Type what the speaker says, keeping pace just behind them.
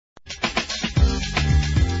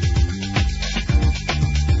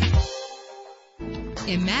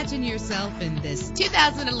Imagine yourself in this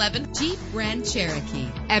 2011 Jeep Grand Cherokee.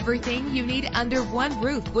 Everything you need under one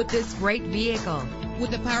roof with this great vehicle.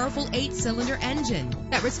 With a powerful 8-cylinder engine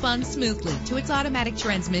that responds smoothly to its automatic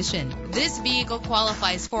transmission. This vehicle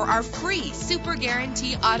qualifies for our free Super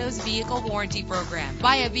Guarantee Autos Vehicle Warranty Program.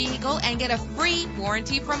 Buy a vehicle and get a free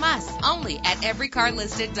warranty from us only at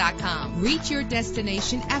everycarlisted.com. Reach your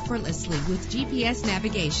destination effortlessly with GPS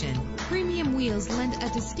navigation. Premium wheels lend a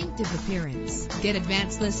distinctive appearance. Get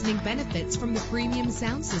advanced listening benefits from the premium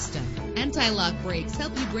sound system. Anti-lock brakes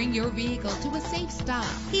help you bring your vehicle to a safe stop.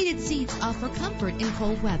 Heated seats offer comfort in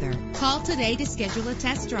cold weather. Call today to schedule a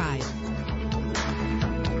test drive.